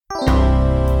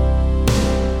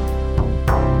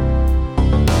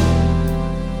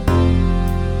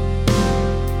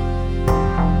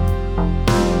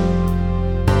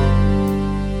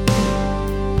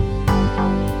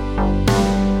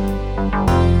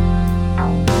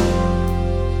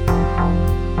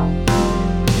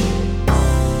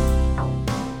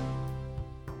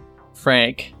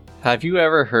Frank, have you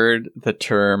ever heard the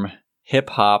term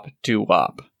hip-hop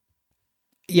doo-wop?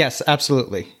 Yes,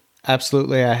 absolutely.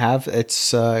 Absolutely, I have.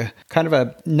 It's kind of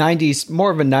a 90s,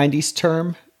 more of a 90s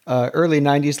term, early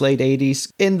 90s, late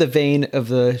 80s, in the vein of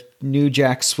the New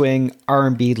Jack Swing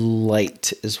R&B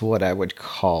light is what I would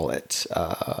call it.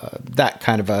 That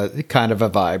kind of a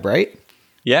vibe, right?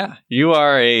 Yeah, you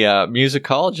are a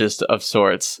musicologist of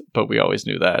sorts, but we always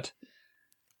knew that.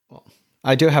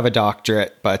 I do have a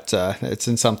doctorate, but it's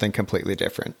in something completely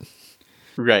different.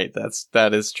 Right,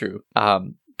 that is true.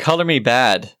 Color Me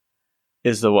Badd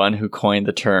is the one who coined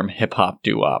the term hip-hop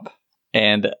doo-wop.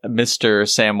 And Mr.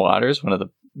 Sam Waters, one of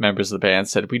the members of the band,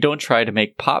 said, "We don't try to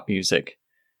make pop music.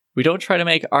 We don't try to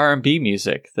make R&B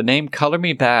music. The name Color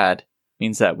Me Badd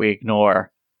means that we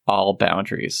ignore all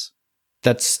boundaries."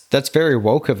 That's very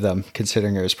woke of them,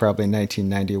 considering it was probably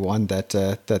 1991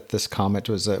 that this comment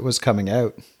was coming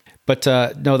out. But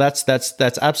no, that's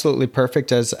absolutely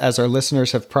perfect. As our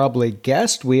listeners have probably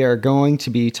guessed, we are going to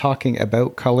be talking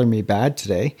about Color Me Badd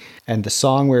today, and the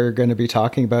song we're going to be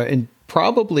talking about, and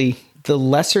probably the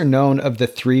lesser known of the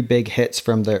three big hits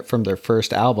from their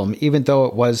first album, even though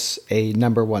it was a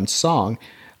number one song,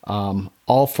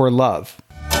 All for Love.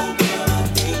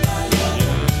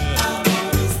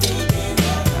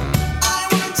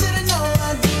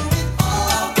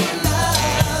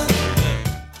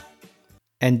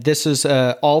 And this is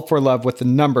All for Love with the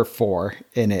number 4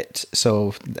 in it,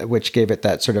 so which gave it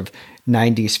that sort of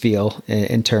 90s feel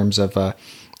in terms of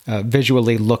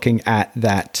visually looking at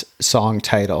that song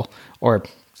title, or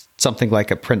something like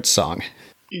a Prince song.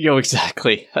 Yo,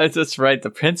 exactly. That's right.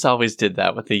 The Prince always did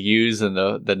that with the U's and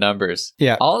the numbers.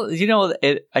 Yeah.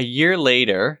 A year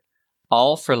later,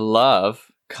 All for Love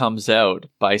comes out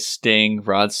by Sting,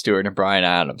 Rod Stewart, and Bryan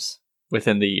Adams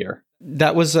within the year.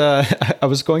 That was I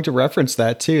was going to reference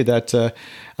that too. That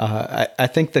I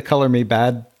think the Color Me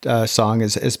Badd song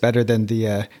is better than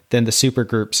the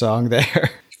supergroup song there.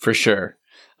 For sure,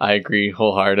 I agree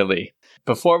wholeheartedly.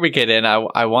 Before we get in,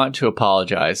 I want to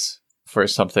apologize for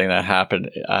something that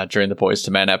happened during the Boys to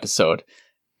Men episode.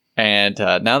 And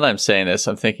now that I'm saying this,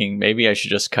 I'm thinking maybe I should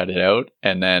just cut it out,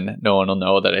 and then no one will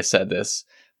know that I said this.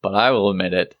 But I will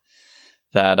admit it,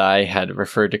 that I had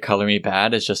referred to Color Me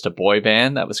Badd as just a boy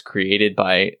band that was created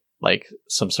by like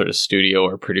some sort of studio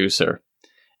or producer.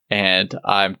 And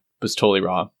I was totally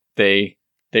wrong. They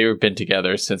were been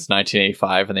together since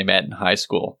 1985 and they met in high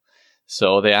school.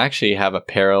 So they actually have a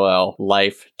parallel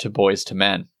life to Boys to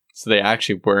Men. So they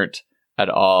actually weren't at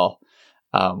all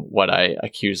what I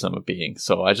accused them of being.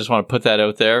 So I just want to put that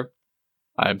out there.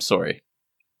 I'm sorry.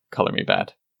 Color Me Badd.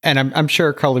 And I'm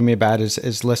sure Color Me Badd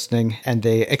is listening, and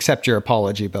they accept your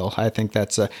apology, Bill. I think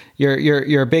that's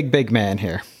you're a big man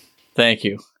here. Thank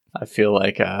you. I feel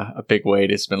like a big weight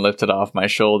has been lifted off my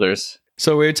shoulders.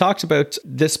 So we talked about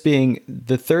this being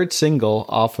the third single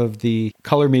off of the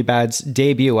Color Me Badd's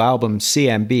debut album,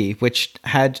 CMB, which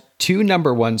had 2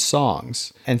 number 1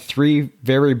 songs and 3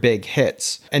 very big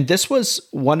hits. And this was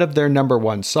one of their number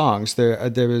 1 songs. There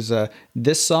was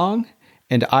this song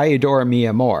and I Adore Mi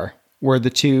Amor were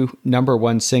the 2 number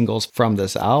 1 singles from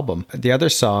this album. The other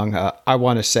song, I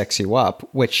Want to Sex You Up,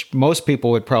 which most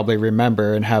people would probably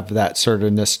remember and have that sort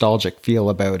of nostalgic feel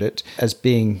about it as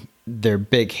being their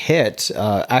big hit,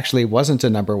 actually wasn't a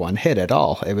number 1 hit at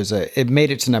all. It made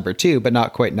it to number 2, but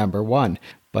not quite number 1.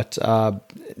 But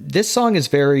this song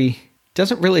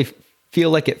doesn't really feel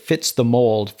like it fits the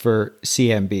mold for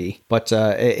CMB, but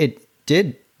it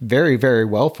did very, very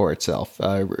well for itself,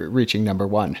 reaching number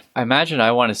 1. I imagine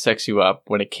I Want to Sex You Up,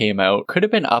 when it came out, could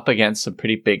have been up against some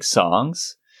pretty big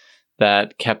songs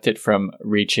that kept it from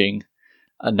reaching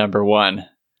a number 1.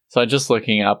 So I'm just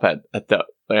looking up at the,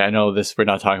 I know this, we're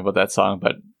not talking about that song,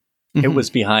 but it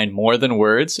was behind More Than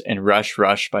Words and Rush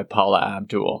Rush by Paula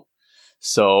Abdul.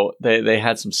 So they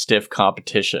had some stiff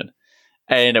competition,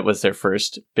 and it was their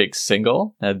first big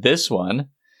single. Now this one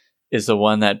is the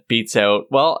one that beats out,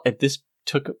 well, if this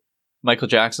took Michael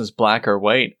Jackson's Black or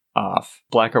White off.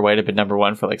 Black or White had been number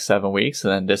 1 for like 7 weeks,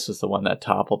 and then this was the one that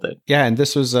toppled it. Yeah, and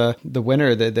this was the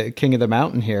winner, the king of the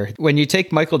mountain here. When you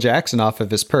take Michael Jackson off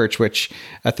of his perch, which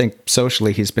I think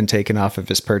socially he's been taken off of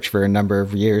his perch for a number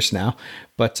of years now,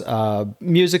 but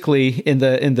musically in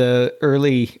the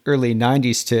early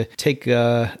 90s, to take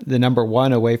the number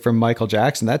 1 away from Michael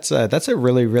Jackson, that's a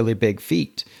really, really big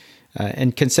feat.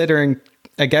 And considering,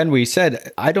 again, we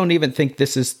said, I don't even think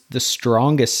this is the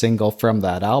strongest single from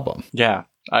that album. Yeah,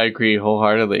 I agree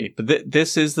wholeheartedly. But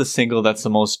this is the single that's the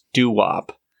most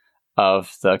doo-wop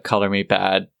of the Color Me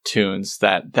Badd tunes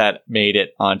that made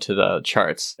it onto the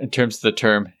charts. In terms of the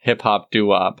term hip-hop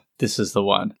doo-wop, this is the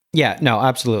one. Yeah, no,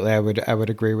 absolutely. I would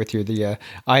agree with you. The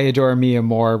I Adore Mi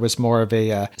Amor was more of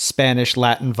a Spanish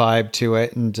Latin vibe to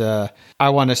it, and I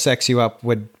Want to Sex You Up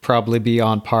would probably be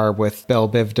on par with Belle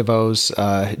Biv DeVoe's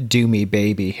Do Me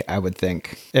Baby, I would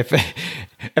think.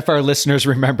 If our listeners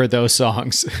remember those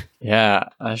songs. Yeah,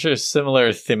 I'm sure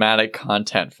similar thematic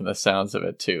content from the sounds of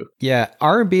it too. Yeah,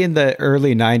 R&B in the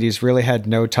early 90s really had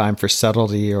no time for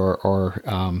subtlety or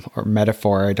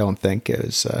metaphor, I don't think.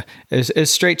 It was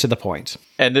straight to the point.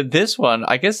 And this one,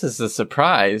 I guess, is a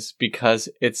surprise because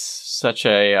it's such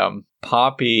a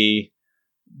poppy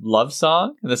love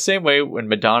song. In the same way when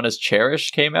Madonna's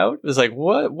Cherish came out, it was like,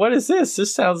 what is this?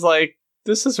 This sounds like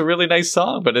this is a really nice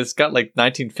song, but it's got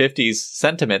 1950s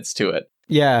sentiments to it.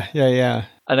 Yeah.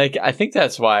 And I think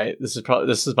that's why this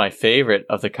is my favorite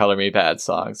of the Color Me Badd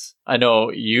songs. I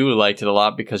know you liked it a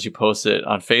lot because you posted it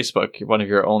on Facebook. One of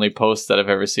your only posts that I've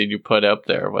ever seen you put up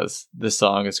there was, "This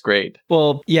song is great."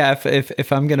 Well, yeah.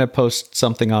 If I'm gonna post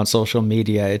something on social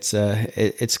media,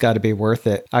 it's got to be worth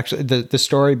it. Actually, the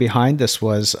story behind this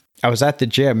was I was at the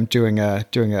gym doing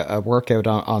a workout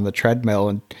on the treadmill,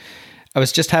 and I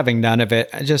was just having none of it.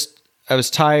 I was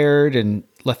tired and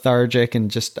lethargic,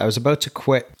 and I was about to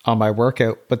quit on my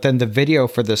workout. But then the video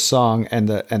for this song and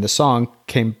the song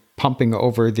came pumping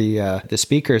over the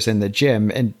speakers in the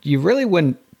gym, and you really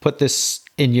wouldn't put this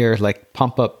in your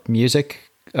pump up music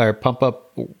or pump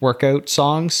up workout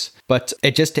songs, but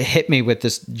it just hit me with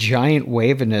this giant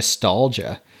wave of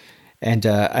nostalgia. And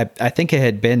I think it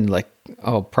had been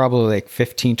probably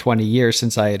 15, 20 years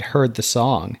since I had heard the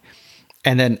song.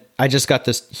 And then I just got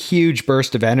this huge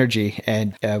burst of energy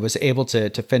and was able to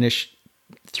finish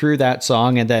through that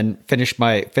song and then finish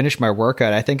my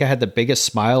workout. I think I had the biggest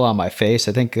smile on my face.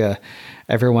 I think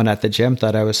everyone at the gym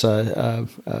thought I was a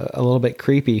little bit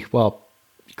creepy. Well,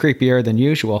 creepier than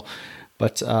usual.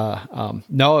 But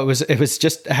no, it was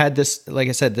just had this, like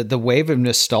I said, the wave of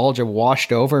nostalgia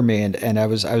washed over me, and I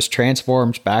was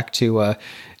transformed back to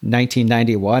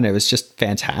 1991. It was just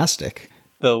fantastic.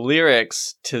 The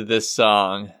lyrics to this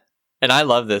song, and I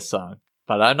love this song,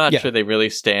 but I'm not sure they really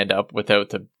stand up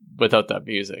without that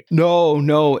music.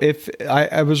 No. If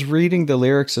I was reading the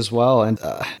lyrics as well, and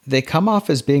they come off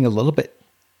as being a little bit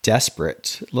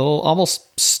desperate, a little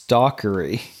almost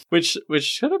stalkery. Which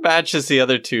sort of matches the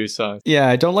other two songs. Yeah,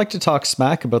 I don't like to talk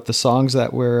smack about the songs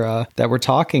that we're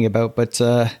talking about, but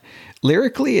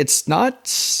lyrically, it's not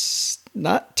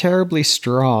terribly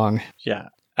strong. Yeah,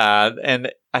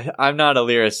 and I'm not a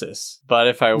lyricist, but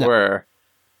if I were,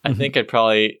 I think I'd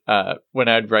probably when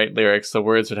I'd write lyrics, the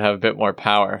words would have a bit more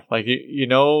power. Like you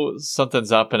know,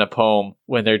 something's up in a poem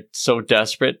when they're so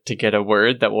desperate to get a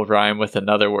word that will rhyme with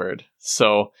another word.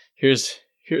 So here's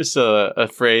a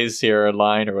phrase here, a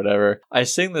line or whatever. I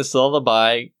sing this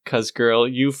lullaby 'cause, girl,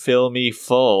 you fill me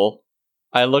full.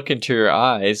 I look into your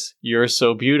eyes. You're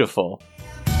so beautiful.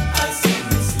 I sing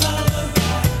this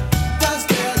lullaby 'cause,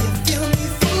 girl, you fill me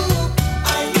full.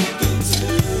 I look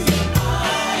into your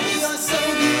eyes. You're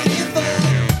so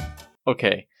beautiful.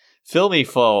 Okay. Fill me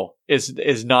full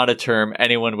is not a term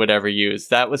anyone would ever use.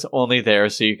 That was only there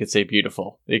so you could say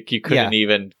beautiful. You couldn't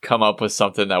even come up with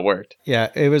something that worked. Yeah,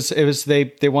 it was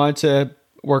they wanted to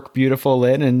work beautiful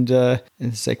in, and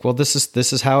it's like, well, this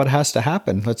is how it has to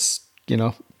happen. Let's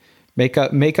make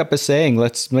up a saying.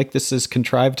 Let's make this as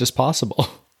contrived as possible.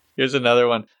 Here's another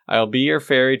one. I'll be your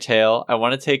fairy tale. I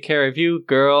want to take care of you,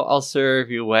 girl. I'll serve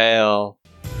you well.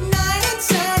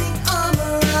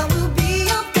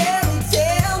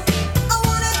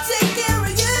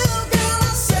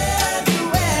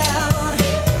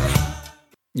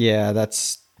 Yeah,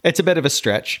 it's a bit of a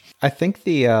stretch. I think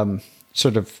the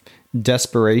sort of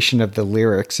desperation of the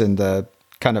lyrics and the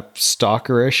kind of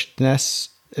stalkerishness,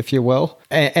 if you will,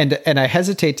 and I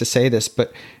hesitate to say this,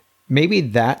 but maybe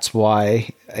that's why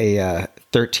a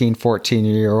 13,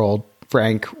 14-year-old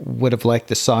Frank would have liked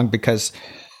the song, because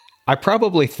I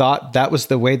probably thought that was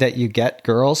the way that you get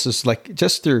girls, is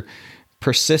just through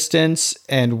persistence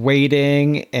and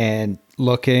waiting and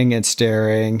looking and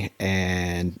staring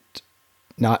and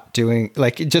not doing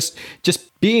just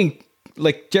being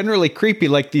generally creepy,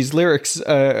 like these lyrics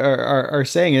are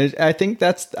saying. I think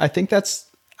that's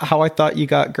how I thought you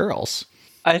got girls.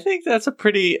 I think that's a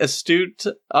pretty astute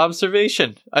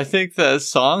observation. I think the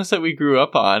songs that we grew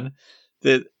up on,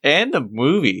 and the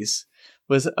movies,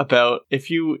 was about if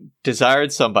you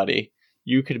desired somebody,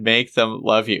 you could make them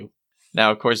love you. Now,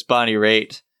 of course, Bonnie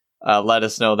Raitt let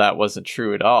us know that wasn't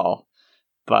true at all,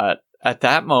 but at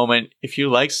that moment, if you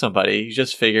like somebody, you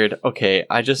just figured, okay,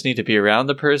 I just need to be around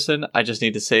the person. I just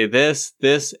need to say this,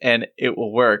 and it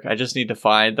will work. I just need to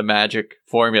find the magic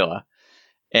formula.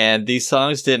 And these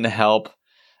songs didn't help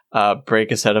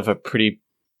break us out of a pretty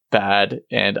bad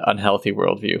and unhealthy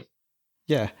worldview.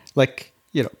 Yeah, like,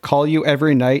 call you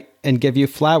every night and give you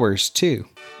flowers too.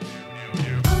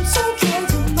 I'm so cold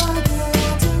to my girl,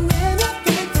 I'll do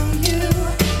anything for you.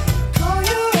 Call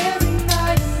you every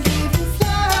night and give you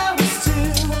flowers too.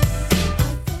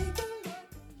 I think I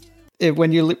love you.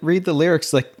 When you read the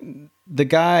lyrics, like, the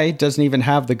guy doesn't even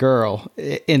have the girl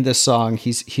in this song.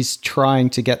 He's trying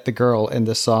to get the girl in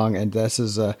this song, and this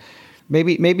is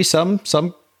maybe some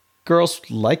girls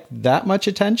like that much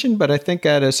attention, but I think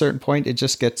at a certain point it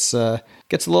just gets a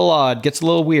little odd, gets a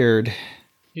little weird.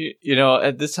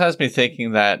 This has me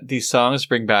thinking that these songs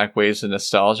bring back waves of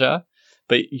nostalgia,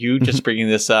 but you just bringing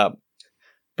this up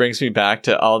brings me back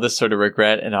to all this sort of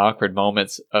regret and awkward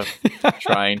moments of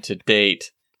trying to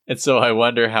date. And so I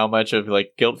wonder how much of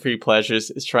like guilt-free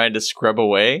pleasures is trying to scrub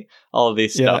away all of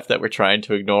these stuff that we're trying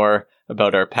to ignore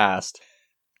about our past.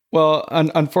 Well,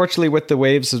 unfortunately, with the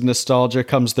waves of nostalgia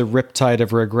comes the riptide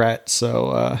of regret.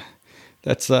 So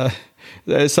that's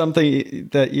something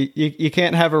that you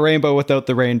can't have a rainbow without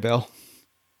the rainbow.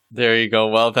 There you go.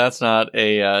 Well, that's not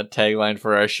a tagline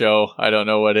for our show. I don't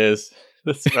know what is.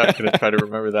 I'm going to try to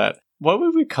remember that. What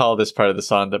would we call this part of the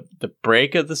song? The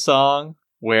break of the song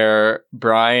where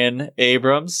Brian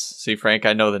Abrams, see, Frank,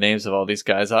 I know the names of all these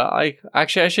guys. I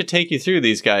should take you through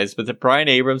these guys, but the Brian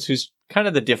Abrams, who's kind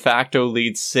of the de facto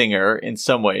lead singer in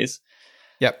some ways,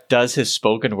 does his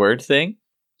spoken word thing.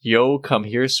 Yo, come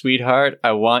here, sweetheart.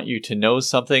 I want you to know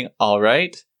something. All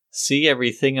right. See,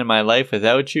 everything in my life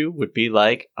without you would be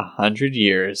like 100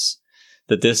 years.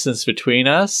 The distance between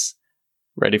us,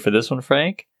 ready for this one,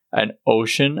 Frank? An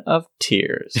ocean of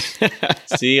tears.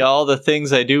 See, all the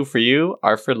things I do for you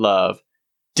are for love.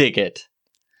 Dig it.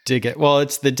 Dig it. Well,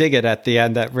 it's the dig it at the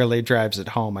end that really drives it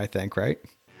home, I think, right?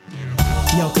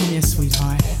 Yo, come here,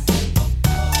 sweetheart.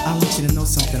 I want you to know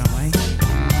something, alright?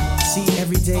 See,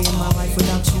 every day in my life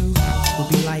without you will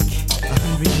be like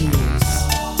 100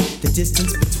 years. The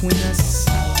distance between us,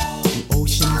 the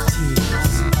ocean of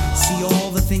tears. See,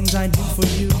 all the things I do for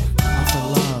you are for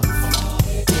love.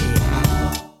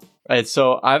 Right,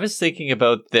 so I was thinking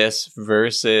about this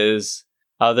versus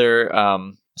other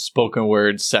spoken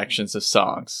word sections of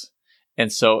songs. And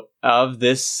so of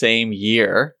this same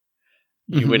year,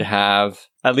 you would have,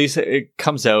 at least it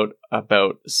comes out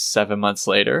about 7 months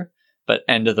later, but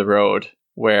End of the Road,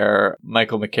 where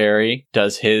Michael McCary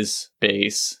does his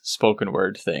bass spoken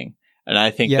word thing. And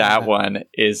I think that one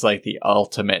is like the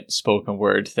ultimate spoken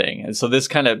word thing. And so this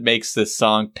kind of makes this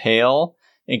song pale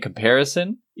in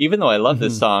comparison, even though I love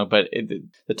this song. But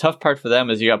the tough part for them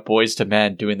is you got Boyz II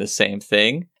Men doing the same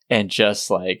thing and just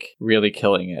like really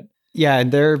killing it. Yeah,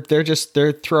 and they're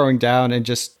throwing down and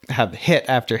just have hit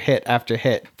after hit after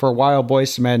hit. For a while,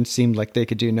 Boyz II Men seemed like they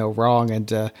could do no wrong,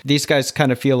 and these guys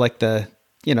kind of feel like the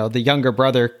younger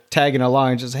brother tagging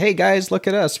along, and just, hey guys, look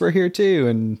at us, we're here too,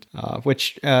 and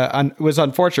which was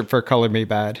unfortunate for Color Me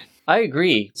Badd. I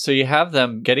agree. So you have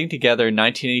them getting together in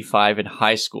 1985 in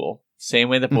high school, same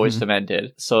way that Boyz II Men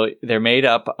did. So they're made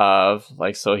up of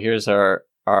so here's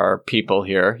our people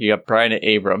here. You got Brian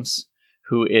Abrams,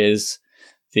 who is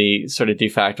the sort of de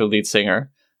facto lead singer,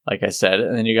 like I said,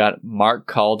 and then you got Mark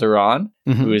Calderon,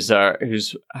 who's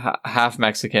half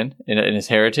Mexican in his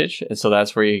heritage, and so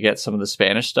that's where you get some of the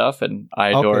Spanish stuff. And I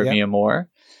Adore Mi Amor.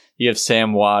 You have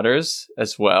Sam Waters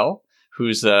as well,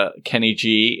 who's Kenny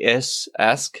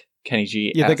G-esque. Kenny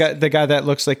G. Yeah, the guy that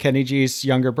looks like Kenny G's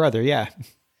younger brother. Yeah,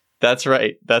 that's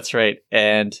right.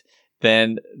 And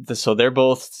then so they're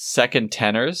both second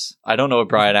tenors. I don't know what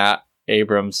Brian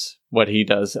Abrams, what he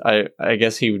does. I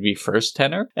guess he would be first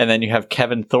tenor. And then you have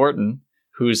Kevin Thornton,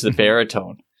 who's the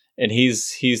baritone, and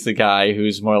he's the guy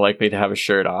who's more likely to have a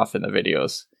shirt off in the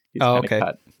videos. He's okay.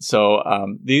 Cut. So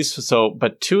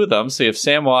but two of them, so you have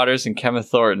Sam Waters and Kevin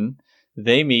Thornton,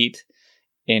 they meet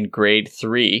in grade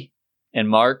 3, and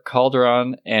Mark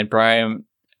Calderon and Brian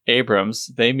Abrams,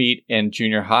 they meet in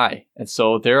junior high. And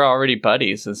so they're already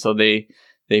buddies, and so they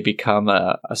become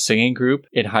a singing group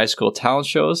in high school talent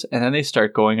shows, and then they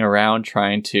start going around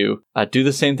trying to do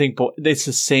the same thing. It's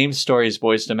the same story as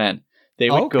Boyz II Men. They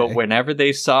would go, whenever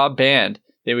they saw a band,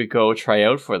 they would go try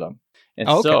out for them. And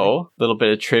so, a little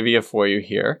bit of trivia for you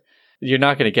here. You're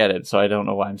not going to get it, so I don't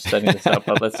know why I'm setting this up,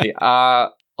 but let's see.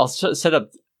 I'll set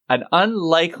up an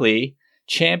unlikely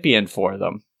champion for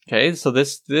them. Okay, so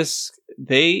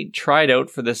they tried out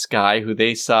for this guy who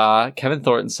Kevin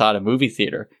Thornton saw at a movie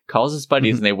theater, calls his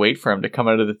buddies, and they wait for him to come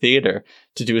out of the theater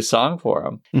to do a song for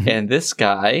him. And this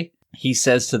guy, he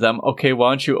says to them, okay,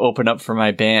 why don't you open up for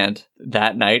my band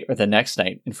that night or the next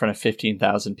night in front of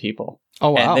 15,000 people?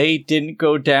 Oh, wow. And they didn't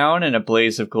go down in a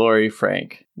blaze of glory,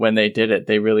 Frank. When they did it,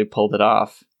 they really pulled it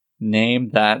off. Name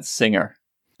that singer.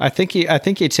 I think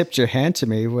you tipped your hand to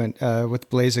me when with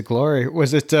Blaze of Glory.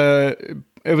 Was it?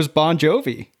 It was Bon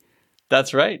Jovi.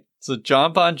 That's right. So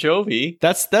John Bon Jovi.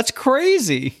 That's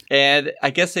crazy. And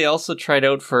I guess they also tried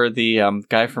out for the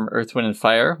guy from Earth, Wind, and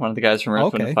Fire, one of the guys from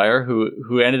Earth, Wind, and Fire,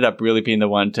 who ended up really being the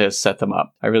one to set them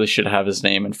up. I really should have his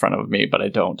name in front of me, but I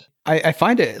don't. I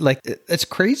find it like it's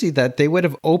crazy that they would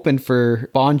have opened for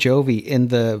Bon Jovi in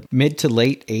the mid to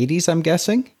late 80s, I'm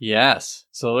guessing. Yes.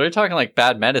 So they're talking like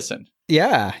Bad Medicine.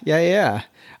 Yeah.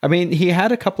 I mean, he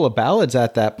had a couple of ballads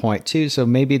at that point too, so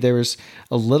maybe there was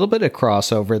a little bit of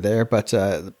crossover there. But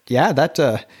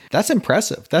that's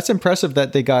impressive. That's impressive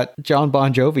that they got John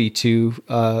Bon Jovi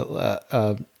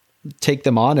to take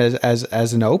them on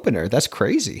as an opener. That's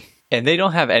crazy. And they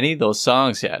don't have any of those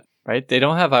songs yet, right? They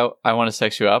don't have I Want to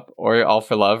Sex You Up or All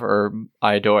for Love or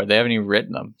I Adore. They haven't even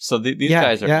written them. So these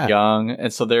guys are young,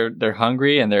 and so they're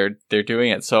hungry and they're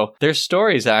doing it. So their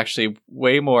story is actually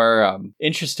way more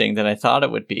interesting than I thought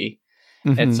it would be.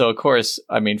 Mm-hmm. And so, of course,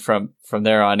 I mean, from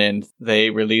there on in, they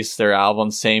released their album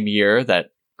same year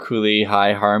that Cooley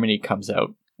High Harmony comes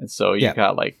out. And so you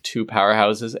got like two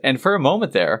powerhouses. And for a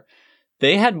moment there,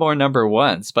 they had more number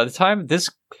ones. By the time this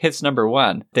hits number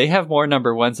one, they have more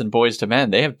number ones than Boyz II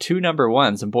Men. They have 2 number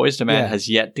ones, and Boyz II Men has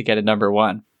yet to get a number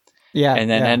one. Yeah.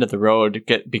 And then End of the Road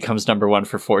becomes number one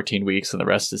for 14 weeks, and the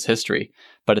rest is history.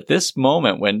 But at this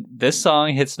moment, when this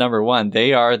song hits number one,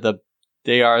 they are the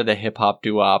hip hop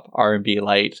doo-wop R&B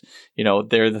light. You know,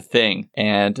 they're the thing.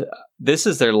 And this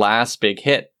is their last big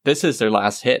hit. This is their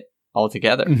last hit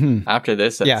altogether. Mm-hmm. After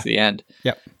this, that's the end.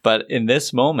 Yep. But in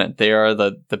this moment, they are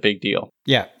the big deal.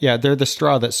 Yeah. They're the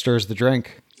straw that stirs the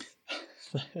drink.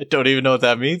 I don't even know what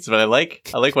that means, but I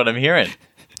like what I'm hearing.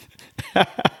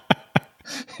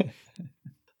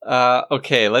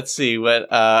 Okay, let's see.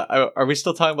 What are we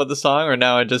still talking about the song, or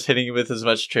now I'm just hitting you with as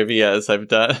much trivia as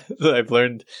I've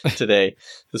learned today,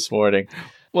 this morning?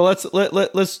 Well,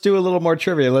 let's do a little more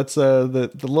trivia. Let's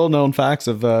the little known facts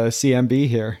of CMB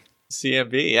here.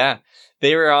 CMB, yeah.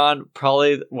 They were on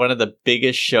probably one of the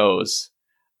biggest shows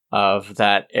of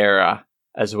that era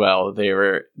as well. They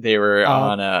were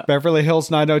on Beverly Hills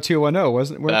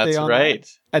 90210, weren't they on? That's right.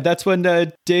 And that's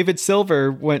when David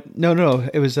Silver went. No,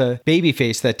 it was a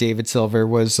Babyface that David Silver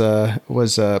was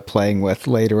playing with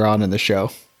later on in the show.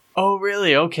 Oh,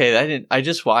 really? Okay, I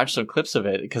just watched some clips of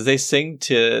it because they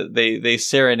they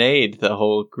serenade the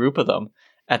whole group of them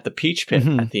at the Peach Pit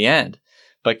at the end.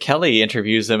 But Kelly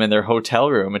interviews them in their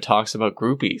hotel room and talks about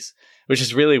groupies, which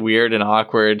is really weird and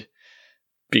awkward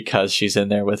because she's in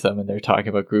there with them and they're talking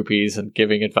about groupies and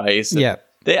giving advice. And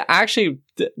they actually,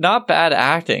 not bad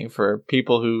acting for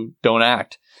people who don't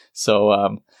act.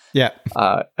 So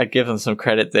I give them some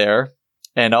credit there.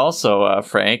 And also,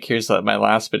 Frank, here's my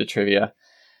last bit of trivia.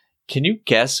 Can you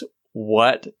guess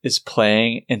what is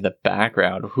playing in the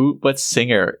background? What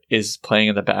singer is playing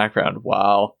in the background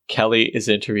while Kelly is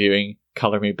interviewing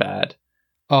Color Me Bad?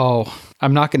 Oh,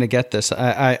 I'm not going to get this.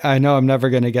 I know I'm never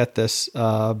going to get this.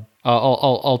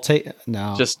 I'll take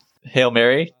no. Just Hail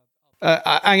Mary.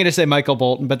 I'm going to say Michael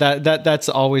Bolton, but that's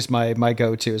always my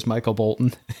go-to is Michael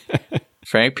Bolton.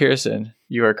 Frank Pearson,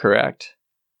 you are correct.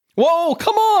 Whoa,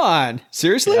 come on!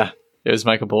 Seriously? Yeah, it was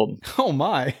Michael Bolton. Oh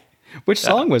my! Which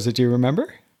song was it? Do you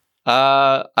remember?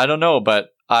 I don't know,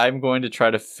 but I'm going to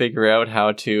try to figure out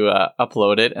how to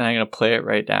upload it, and I'm going to play it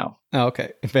right now. Oh,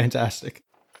 okay, fantastic.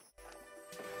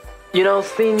 You know,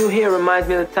 seeing you here reminds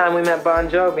me of the time we met Bon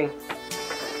Jovi.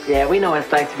 Yeah, we know what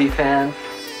it's like to be fans.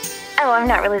 Oh, I'm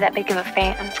not really that big of a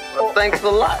fan. Well, thanks a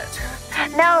lot.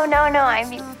 No. I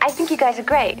mean, I think you guys are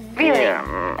great. Really.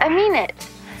 Yeah. I mean it.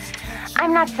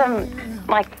 I'm not some,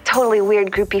 totally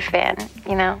weird groupie fan,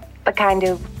 you know? The kind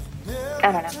who,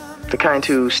 I don't know. The kind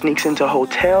who sneaks into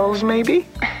hotels, maybe?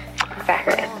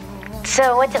 Exactly.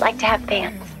 So what's it like to have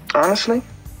fans? Honestly,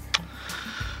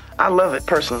 I love it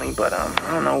personally, but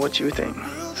I don't know what you think.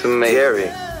 It's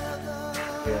amazing.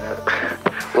 Yeah.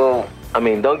 Well, I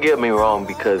mean, don't get me wrong,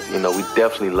 because, we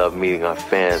definitely love meeting our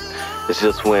fans. It's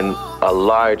just when a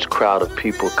large crowd of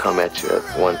people come at you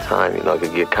at one time, it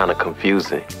can get kind of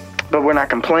confusing. But we're not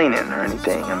complaining or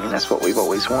anything. I mean, that's what we've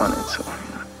always wanted, so.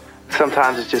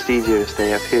 Sometimes it's just easier to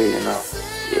stay up here,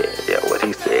 Yeah, what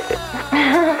he said.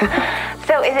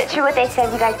 So is it true what they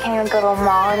said? You guys can't even go to a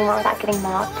mall anymore without getting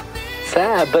mobbed?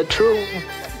 Sad, but true.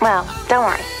 Well, don't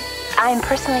worry. I'm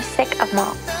personally sick of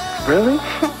malls. Really?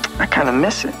 I kind of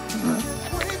miss it.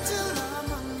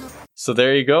 So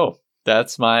there you go.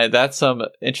 That's some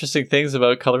interesting things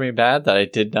about Color Me Bad that I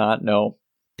did not know.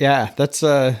 Yeah, that's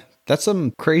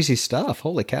some crazy stuff.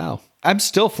 Holy cow. I'm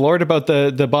still floored about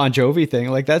the Bon Jovi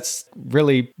thing. That's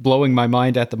really blowing my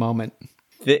mind at the moment.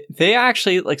 They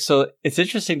actually like, so it's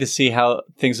interesting to see how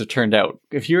things have turned out.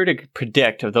 If you were to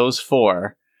predict of those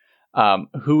four,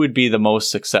 who would be the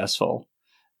most successful?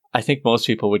 I think most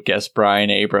people would guess Brian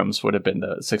Abrams would have been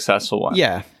the successful one.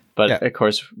 Yeah. But yeah. of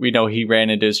course, we know he ran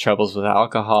into his troubles with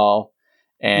alcohol,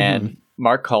 and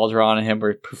Mark Calderon and him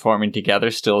were performing together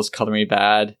still as Color Me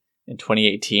Bad in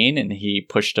 2018, and he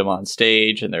pushed him on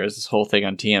stage, and there was this whole thing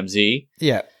on TMZ.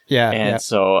 Yeah. Yeah. And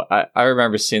so I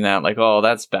remember seeing that, like, oh,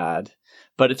 that's bad.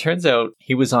 But it turns out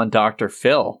he was on Dr.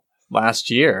 Phil last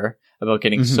year about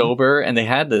getting sober, and they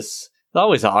had this. It's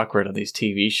always awkward on these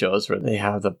TV shows where they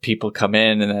have the people come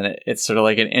in, and then it's sort of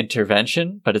like an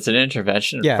intervention, but it's an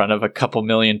intervention in front of a couple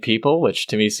million people, which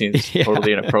to me seems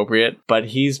totally inappropriate. But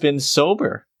he's been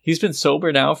sober. He's been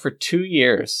sober now for 2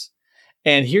 years.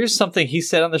 And here's something he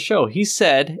said on the show. He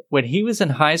said when he was in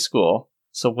high school,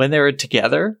 so when they were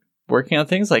together working on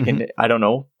things like in, I don't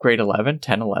know, grade 11,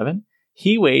 10, 11,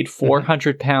 he weighed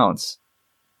 400 pounds.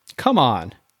 Come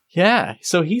on. Yeah.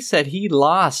 So he said he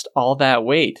lost all that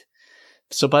weight.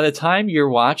 So by the time you're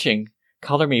watching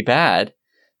Color Me Bad,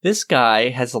 this guy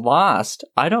has lost,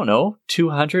 I don't know,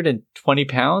 220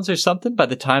 pounds or something by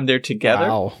the time they're together.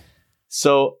 Wow.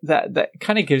 So that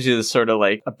kind of gives you the sort of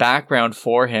like a background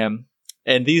for him.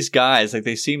 And these guys, like,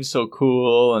 they seem so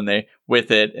cool and they with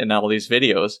it in all these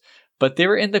videos, but they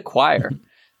were in the choir.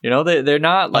 You know, they're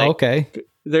not like,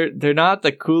 they're not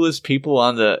the coolest people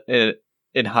on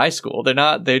in high school.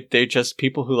 They're just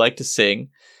people who like to sing.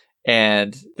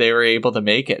 And they were able to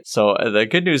make it. So the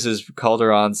good news is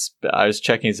Calderon's, I was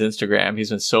checking his Instagram.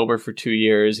 He's been sober for 2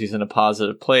 years. He's in a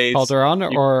positive place. Calderon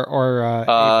or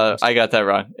Abrams? I got that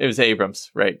wrong. It was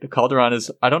Abrams, right? Calderon is,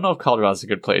 I don't know if Calderon's a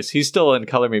good place. He's still in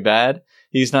Color Me Bad.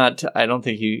 He's not, I don't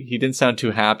think he didn't sound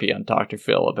too happy on Dr.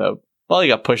 Phil about, well, he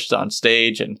got pushed on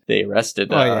stage and they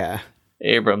arrested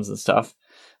Abrams and stuff.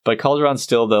 But Calderon's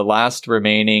still the last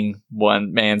remaining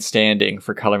one man standing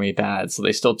for Color Me Bad. So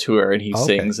they still tour and he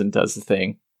sings and does the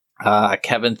thing.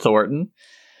 Kevin Thornton,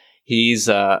 he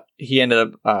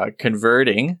ended up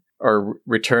converting or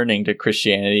returning to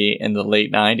Christianity in the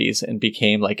late 90s and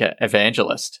became like an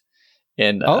evangelist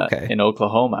in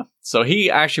Oklahoma. So he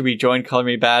actually rejoined Color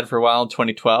Me Bad for a while in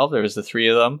 2012. There was the three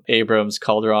of them, Abrams,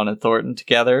 Calderon, and Thornton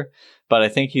together. But I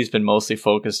think he's been mostly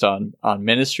focused on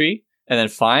ministry. And then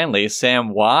finally, Sam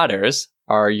Waters,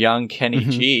 our young Kenny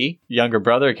G, younger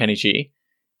brother Kenny G,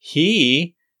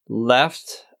 he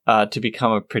left to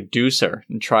become a producer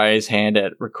and try his hand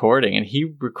at recording. And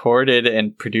he recorded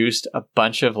and produced a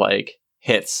bunch of like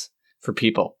hits for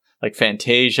people like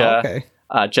Fantasia,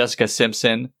 Jessica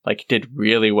Simpson, like did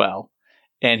really well.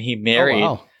 And he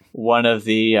married one of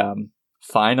the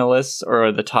finalists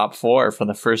or the top four from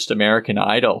the first American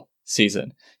Idol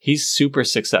season. He's super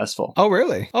successful. Oh,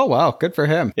 really? Oh, wow. Good for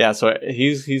him. Yeah, so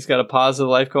he's got a positive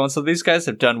life going. So these guys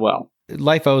have done well.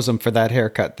 Life owes him for that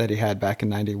haircut that he had back in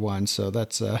 '91. So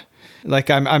that's like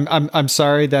I'm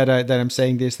sorry that I'm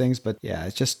saying these things, but yeah,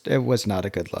 it was not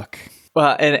a good look.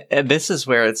 Well, and this is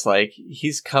where it's like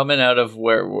he's coming out of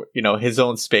where, you know, his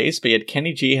own space. But yet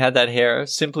Kenny G had that hair.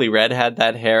 Simply Red had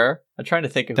that hair. I'm trying to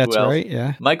think of who else. That's right.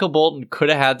 Yeah. Michael Bolton could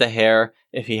have had the hair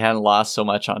if he hadn't lost so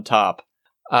much on top.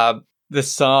 The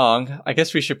song, I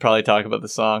guess we should probably talk about the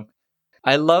song.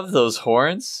 I love those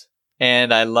horns,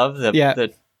 and I love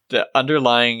the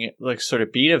underlying like sort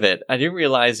of beat of it. I didn't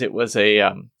realize it was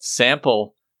a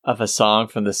sample of a song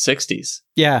from the 60s.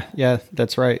 Yeah,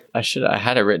 that's right. I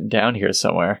had it written down here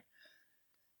somewhere.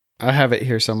 I have it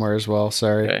here somewhere as well,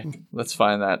 sorry. Okay, let's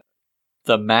find that.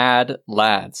 The Mad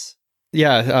Lads.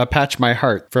 Yeah, Patch My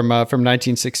Heart from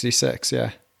 1966,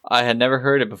 yeah. I had never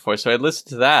heard it before, so I listened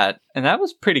to that, and that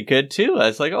was pretty good too. I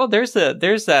was like, oh, there's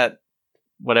that,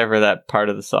 whatever that part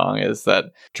of the song is, that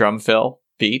drum fill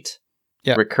beat,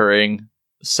 recurring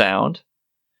sound.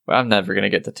 Well, I'm never going to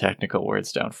get the technical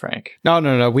words down, Frank. No.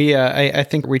 I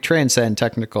think we transcend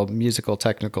musical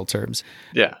technical terms.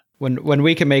 Yeah. When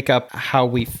we can make up how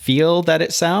we feel that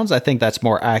it sounds, I think that's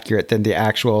more accurate than the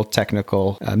actual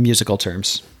technical musical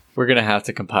terms. We're going to have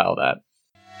to compile that.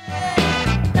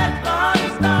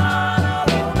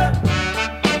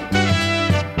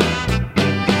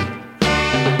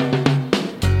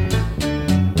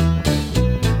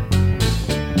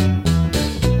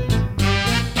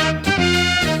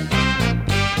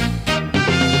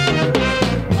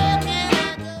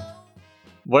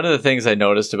 One of the things I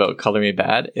noticed about Color Me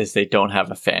Bad is they don't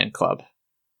have a fan club.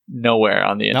 Nowhere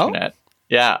on the internet.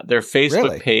 Yeah, their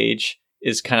Facebook page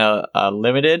is kind of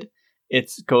limited. It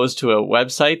goes to a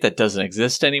website that doesn't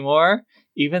exist anymore.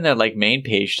 Even their like main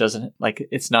page doesn't, like,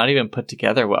 it's not even put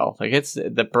together well. Like,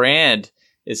 the brand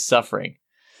is suffering.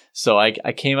 So I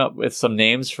came up with some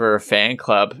names for a fan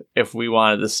club if we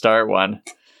wanted to start one.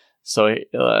 So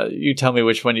you tell me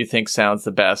which one you think sounds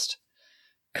the best.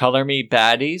 Color Me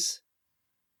Baddies.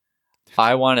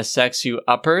 I Want to Sex You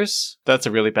Uppers. That's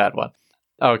a really bad one.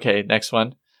 Okay, next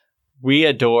one. We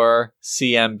Adore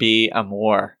CMB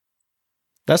Amour.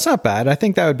 That's not bad. I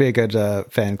think that would be a good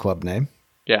fan club name.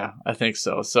 Yeah, I think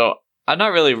so. So I'm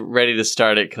not really ready to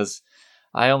start it because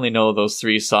I only know those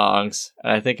 3 songs,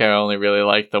 and I think I only really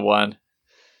like the one.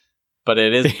 But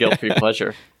it is guilt-free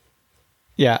pleasure.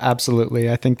 Yeah,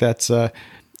 absolutely. I think that's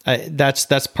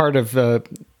part of the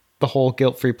whole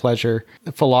guilt-free pleasure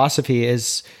philosophy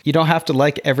is you don't have to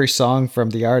like every song from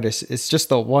the artist. It's just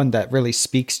the one that really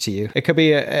speaks to you. It could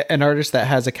be an artist that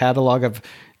has a catalog of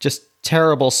just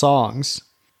terrible songs,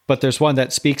 but there's one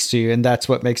that speaks to you, and that's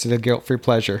what makes it a guilt-free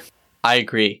pleasure. I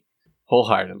agree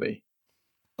wholeheartedly.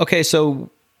 Okay, so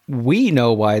we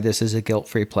know why this is a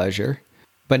guilt-free pleasure,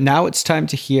 but now it's time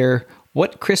to hear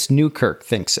what Chris Newkirk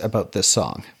thinks about this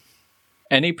song.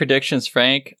 Any predictions,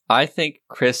 Frank? I think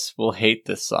Chris will hate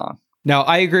this song. No,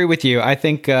 I agree with you. I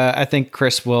think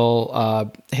Chris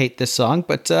will hate this song,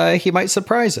 but he might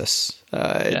surprise us.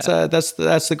 That's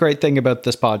the great thing about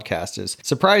this podcast is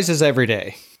surprises every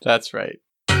day. That's right.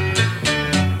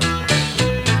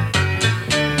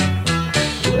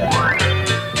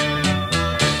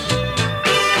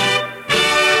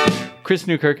 Chris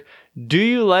Newkirk, do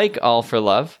you like All for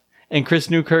Love? And Chris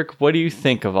Newkirk, what do you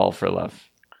think of All for Love?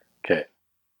 Okay.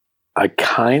 I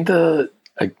kind of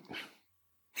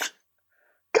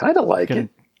like it.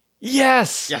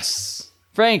 Yes. Yes.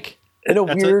 Frank. In a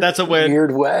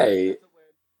weird way.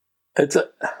 It's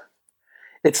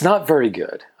not very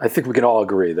good. I think we can all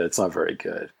agree that it's not very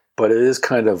good, but it is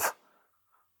kind of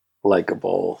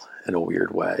likable in a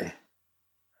weird way.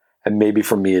 And maybe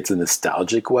for me it's a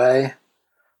nostalgic way,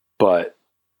 but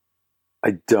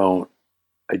I don't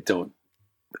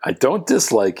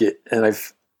dislike it, and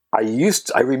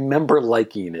I remember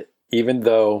liking it, even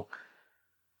though,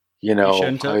 I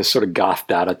was sort of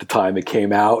gothed out at the time it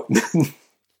came out, and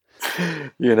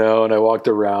I walked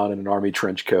around in an army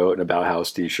trench coat and a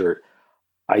Bauhaus t-shirt.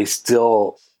 I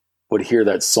still would hear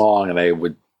that song and I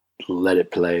would let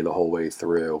it play the whole way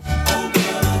through.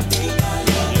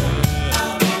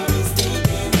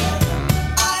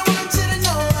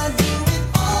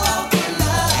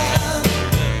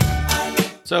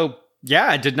 So, yeah,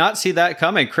 I did not see that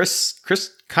coming. Chris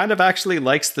kind of actually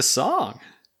likes the song.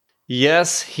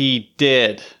 Yes, he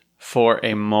did for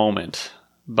a moment.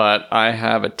 But I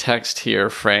have a text here,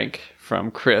 Frank,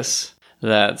 from Chris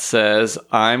that says,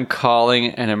 I'm calling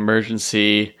an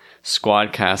emergency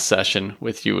Squadcast session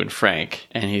with you and Frank.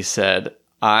 And he said,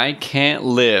 I can't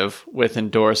live with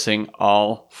endorsing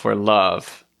All for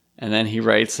Love. And then he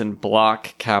writes in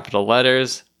block capital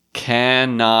letters,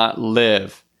 cannot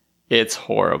live. It's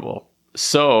horrible.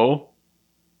 So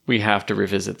we have to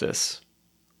revisit this.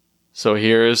 So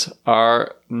here's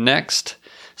our next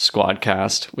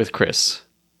Squadcast with Chris.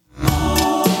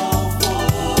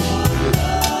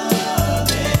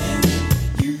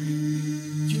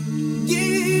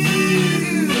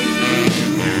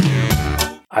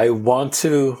 I want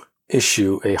to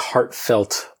issue a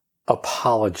heartfelt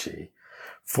apology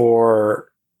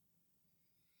for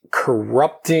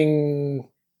corrupting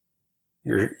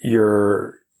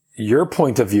your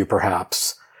point of view,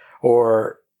 perhaps,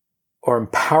 or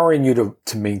empowering you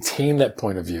to maintain that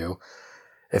point of view,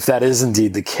 if that is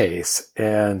indeed the case,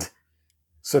 and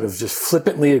sort of just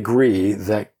flippantly agree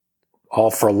that All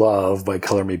for Love by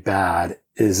Color Me Bad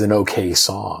is an okay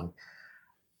song.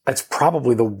 That's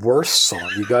probably the worst song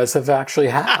you guys have actually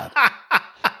had.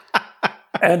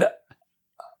 And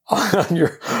on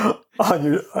your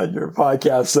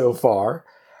podcast so far.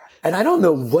 And I don't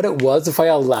know what it was, if I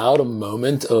allowed a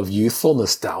moment of youthful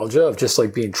nostalgia, of just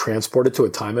like being transported to a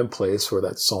time and place where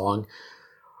that song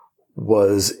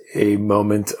was a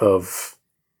moment of,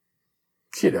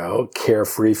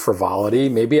 carefree frivolity.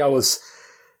 Maybe I was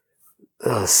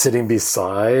sitting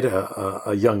beside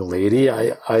a young lady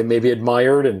I maybe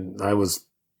admired, and I was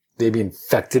maybe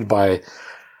infected by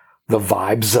the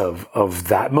vibes of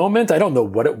that moment. I don't know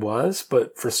what it was,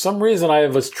 but for some reason I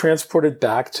was transported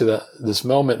back to this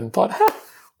moment and thought,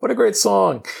 what a great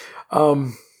song.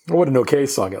 Or what an okay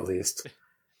song, at least.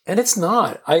 And it's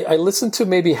not. I listened to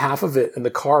maybe half of it in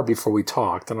the car before we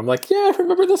talked, and I'm like, yeah, I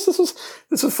remember this.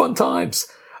 This was fun times.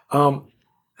 And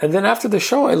then after the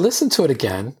show, I listened to it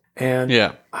again,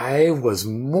 and I was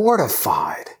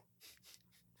mortified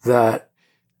that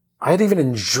I had even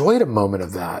enjoyed a moment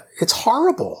of that. It's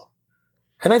horrible.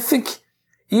 And I think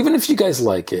even if you guys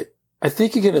like it, I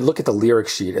think you can look at the lyric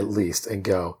sheet at least and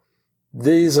go,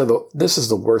 this is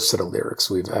the worst set of lyrics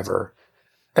we've ever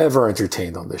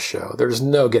entertained on this show. There's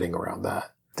no getting around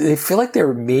that. They feel like they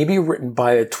were maybe written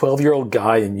by a 12-year-old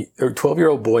guy or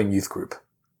 12-year-old boy in youth group.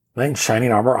 Knight in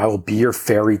shining armor, I will be your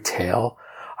fairy tale.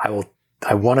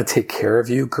 I want to take care of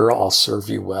you, girl. I'll serve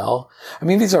you well. I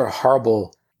mean, these are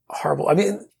horrible. I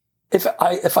mean, if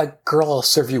I girl, I'll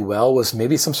serve you well was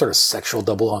maybe some sort of sexual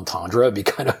double entendre, it'd be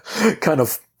kind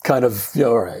of,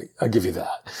 all right, I'll give you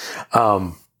that.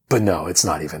 But no, it's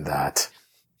not even that.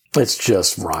 It's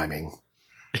just rhyming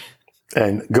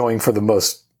and going for the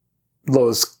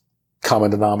lowest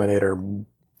common denominator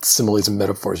similes and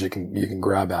metaphors you can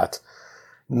grab at.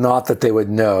 Not that they would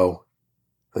know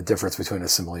the difference between a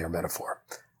simile or metaphor.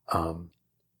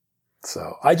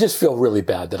 So I just feel really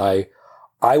bad that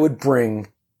I would bring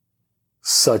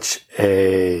such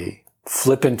a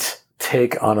flippant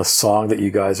take on a song that you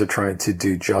guys are trying to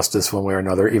do justice one way or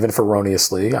another, even if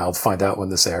erroneously. I'll find out when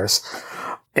this airs.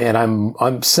 And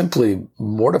I'm simply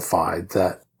mortified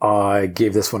that I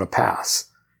gave this one a pass.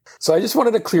 So I just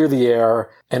wanted to clear the air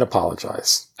and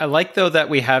apologize. I like, though, that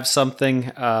we have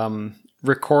something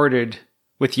recorded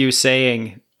with you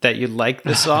saying that you like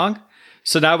the song.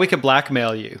 So now we can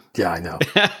blackmail you. Yeah, I know.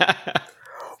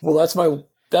 Well, that's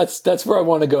where I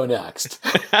want to go next.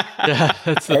 Yeah,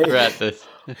 that's the threat.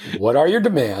 What are your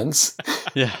demands?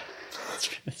 Yeah,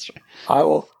 that's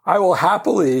right. I will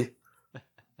happily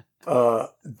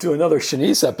do another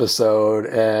Shanice episode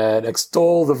and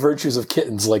extol the virtues of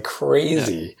kittens like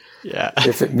crazy. Yeah.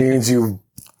 If it means you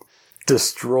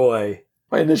destroy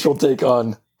my initial take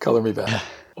on Color Me Bad.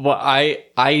 Well,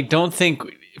 I don't think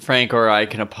Frank or I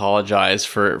can apologize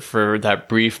for that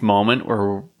brief moment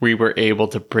where we were able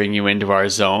to bring you into our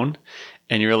zone.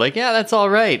 And you were like, yeah, that's all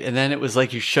right. And then it was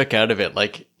like you shook out of it.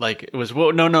 Like it was,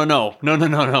 whoa, no.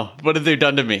 What have they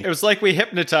done to me? It was like we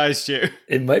hypnotized you.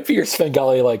 It might be your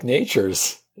Svengali-like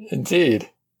natures. Indeed.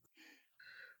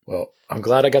 Well, I'm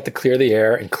glad I got to clear the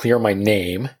air and clear my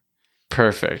name.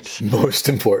 Perfect. Most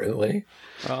importantly.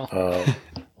 Well.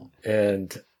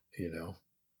 And,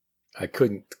 I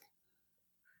couldn't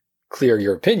clear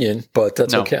your opinion, but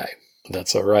that's okay.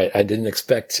 That's all right. I didn't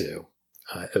expect to.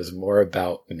 It was more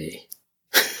about me.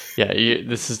 Yeah,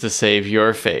 this is to save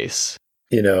your face.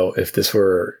 If this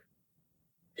were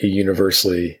a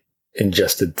universally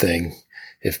ingested thing,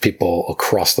 if people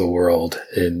across the world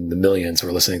in the millions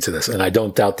were listening to this, and I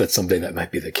don't doubt that someday that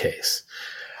might be the case,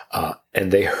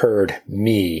 and they heard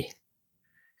me,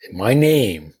 my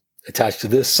name attached to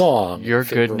this song. Your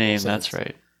good name, that's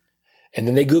right. And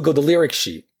then they Googled the lyric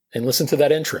sheet and listened to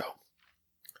that intro.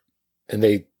 And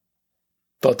they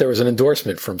thought there was an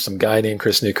endorsement from some guy named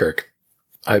Chris Newkirk.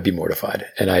 I would be mortified.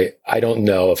 And I don't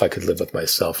know if I could live with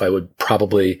myself. I would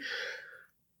probably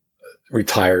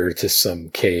retire to some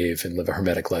cave and live a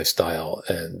hermetic lifestyle.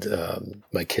 And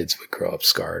my kids would grow up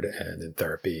scarred and in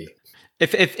therapy.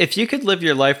 If you could live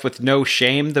your life with no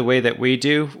shame the way that we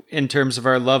do in terms of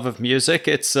our love of music,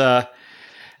 it's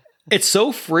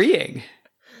so freeing.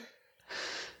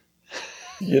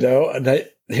 And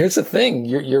here's the thing.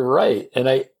 You're right. And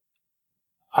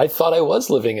I thought I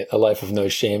was living a life of no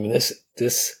shame. And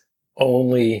this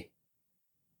only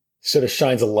sort of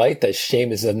shines a light that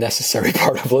shame is a necessary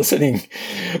part of listening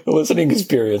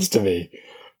experience to me.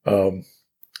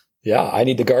 Yeah, I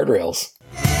need the guardrails.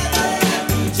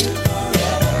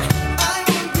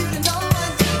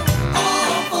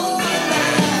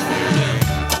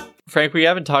 Frank, we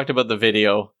haven't talked about the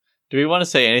video. Do we want to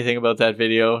say anything about that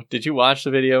video? Did you watch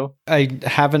the video? I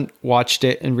haven't watched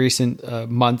it in recent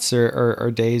months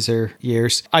or days or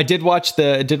years. I did watch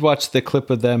the clip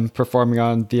of them performing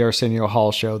on the Arsenio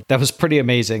Hall show. That was pretty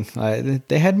amazing.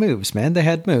 They had moves, man. They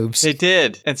had moves. They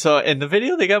did. And so in the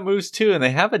video, they got moves too. And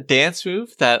they have a dance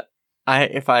move that I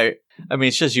mean,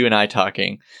 it's just you and I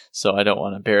talking, so I don't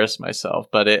want to embarrass myself.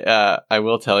 But I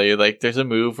will tell you, like, there's a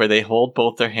move where they hold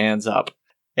both their hands up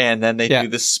and then they do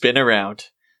the spin around.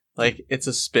 Like, it's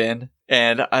a spin.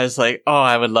 And I was like, oh,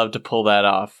 I would love to pull that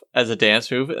off as a dance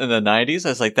move in the 90s. I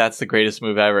was like, that's the greatest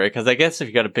move ever. Because I guess if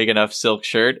you got a big enough silk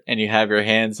shirt and you have your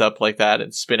hands up like that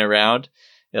and spin around,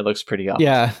 it looks pretty awesome.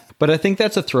 Yeah, but I think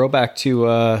that's a throwback to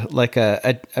like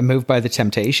a move by the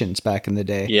Temptations back in the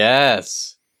day.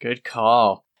 Yes, good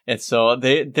call. And so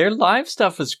their live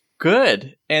stuff was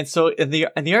good. And so in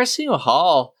the Arsenio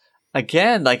Hall,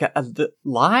 again, like the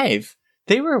live,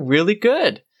 they were really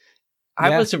good.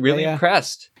 I was really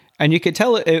impressed. And you could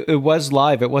tell it was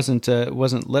live. It wasn't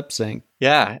lip sync.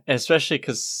 Yeah, especially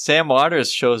because Sam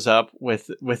Waters shows up with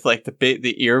like the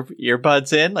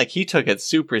earbuds in. Like, he took it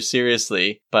super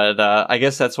seriously. But I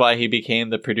guess that's why he became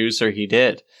the producer he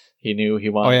did. He knew he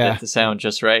wanted to get the sound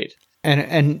just right.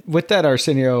 And with that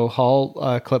Arsenio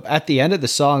Hall clip, at the end of the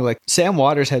song, like Sam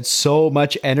Waters had so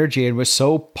much energy and was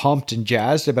so pumped and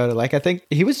jazzed about it. Like I think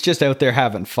he was just out there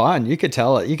having fun. You could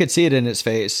tell it. You could see it in his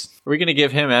face. Are we going to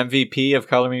give him MVP of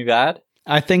Color Me Bad?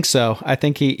 I think so. I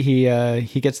think he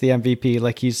gets the MVP.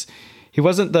 Like he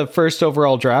wasn't the first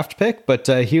overall draft pick, but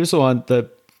he was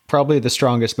probably the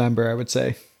strongest member, I would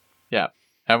say. Yeah,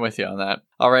 I'm with you on that.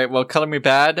 All right, well, Color Me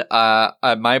Bad,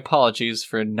 my apologies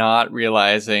for not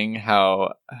realizing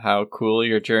how cool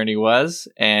your journey was,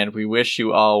 and we wish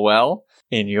you all well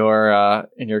in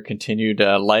your continued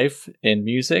life in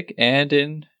music and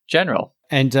in general.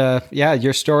 And yeah,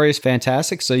 your story is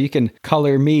fantastic, so you can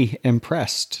color me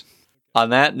impressed. On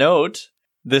that note,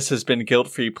 this has been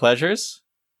Guilt-Free Pleasures.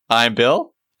 I'm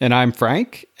Bill. And I'm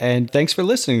Frank, and thanks for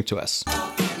listening to us.